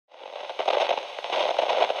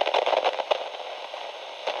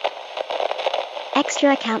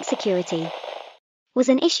Extra account security was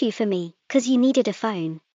an issue for me, cause you needed a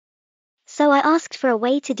phone. So I asked for a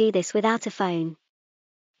way to do this without a phone.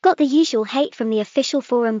 Got the usual hate from the official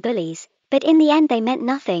forum bullies, but in the end they meant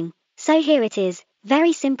nothing, so here it is,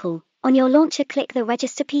 very simple. On your launcher click the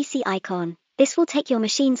register PC icon. This will take your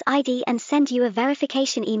machine's ID and send you a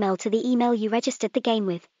verification email to the email you registered the game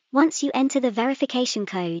with. Once you enter the verification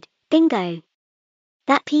code, bingo!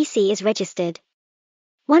 That PC is registered.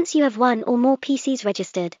 Once you have one or more PCs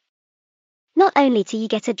registered, not only do you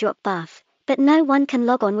get a drop buff, but no one can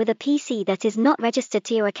log on with a PC that is not registered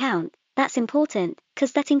to your account. That's important,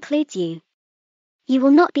 cause that includes you. You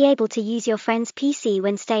will not be able to use your friend's PC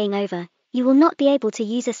when staying over. You will not be able to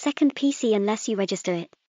use a second PC unless you register it.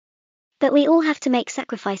 But we all have to make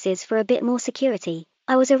sacrifices for a bit more security.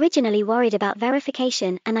 I was originally worried about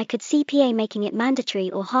verification, and I could see PA making it mandatory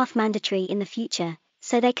or half mandatory in the future,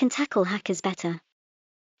 so they can tackle hackers better.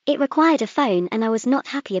 It required a phone, and I was not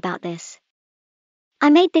happy about this. I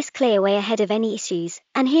made this clear way ahead of any issues,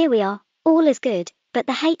 and here we are, all is good, but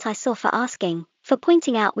the hate I saw for asking, for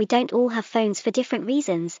pointing out we don't all have phones for different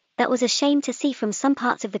reasons, that was a shame to see from some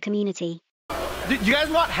parts of the community. Do you guys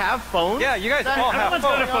not have phones? Yeah, you guys all have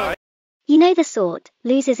phones. You know the sort,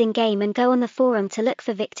 losers in game and go on the forum to look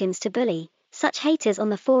for victims to bully. Such haters on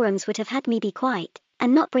the forums would have had me be quiet,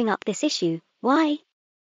 and not bring up this issue. Why?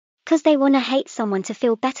 Cause they wanna hate someone to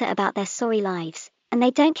feel better about their sorry lives, and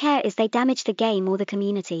they don't care if they damage the game or the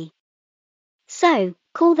community. So,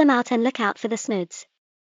 call them out and look out for the Snoods.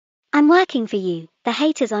 I'm working for you, the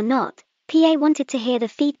haters are not. PA wanted to hear the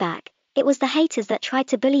feedback. It was the haters that tried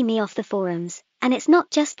to bully me off the forums, and it's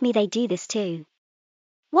not just me, they do this too.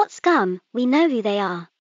 What scum? We know who they are.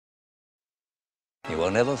 You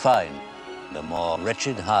will never find a more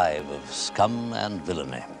wretched hive of scum and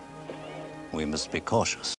villainy. We must be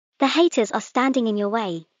cautious. The haters are standing in your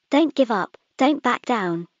way. Don't give up, don't back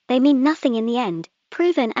down. They mean nothing in the end,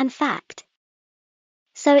 proven and fact.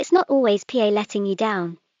 So it's not always PA letting you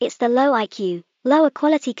down, it's the low IQ, lower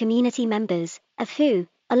quality community members, of who,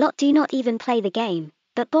 a lot do not even play the game,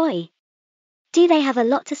 but boy, do they have a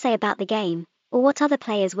lot to say about the game, or what other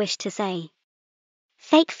players wish to say.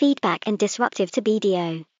 Fake feedback and disruptive to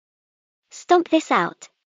BDO. Stomp this out.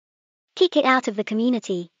 Kick it out of the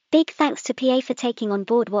community. Big thanks to PA for taking on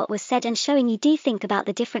board what was said and showing you do think about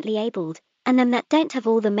the differently abled, and them that don't have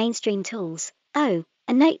all the mainstream tools. Oh,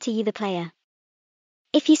 a note to you the player.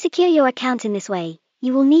 If you secure your account in this way,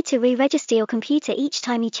 you will need to re-register your computer each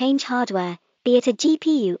time you change hardware, be it a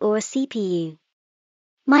GPU or a CPU.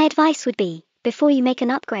 My advice would be, before you make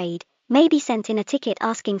an upgrade, maybe send in a ticket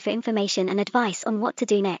asking for information and advice on what to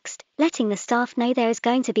do next, letting the staff know there is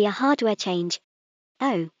going to be a hardware change.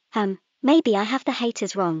 Oh, maybe I have the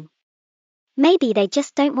haters wrong. Maybe they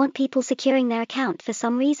just don't want people securing their account for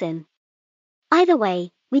some reason. Either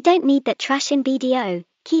way, we don't need that trash in BDO.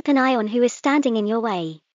 Keep an eye on who is standing in your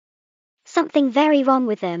way. Something very wrong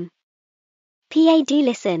with them. PA, do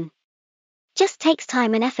listen. Just takes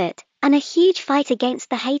time and effort, and a huge fight against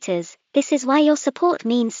the haters. This is why your support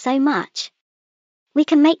means so much. We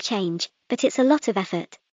can make change, but it's a lot of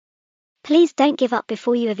effort. Please don't give up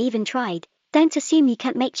before you have even tried. Don't assume you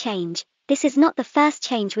can't make change. This is not the first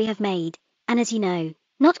change we have made, and as you know,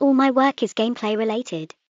 not all my work is gameplay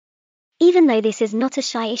related. Even though this is not a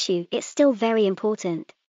Shai issue, it's still very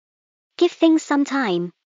important. Give things some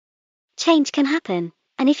time. Change can happen,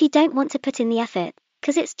 and if you don't want to put in the effort,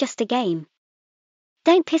 cause it's just a game.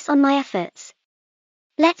 Don't piss on my efforts.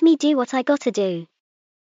 Let me do what I gotta do.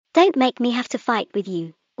 Don't make me have to fight with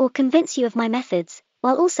you, or convince you of my methods,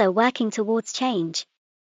 while also working towards change.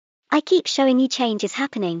 I keep showing you change is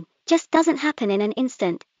happening, just doesn't happen in an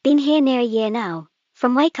instant. Been here near a year now,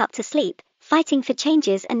 from wake up to sleep, fighting for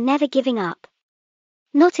changes and never giving up.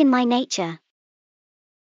 Not in my nature.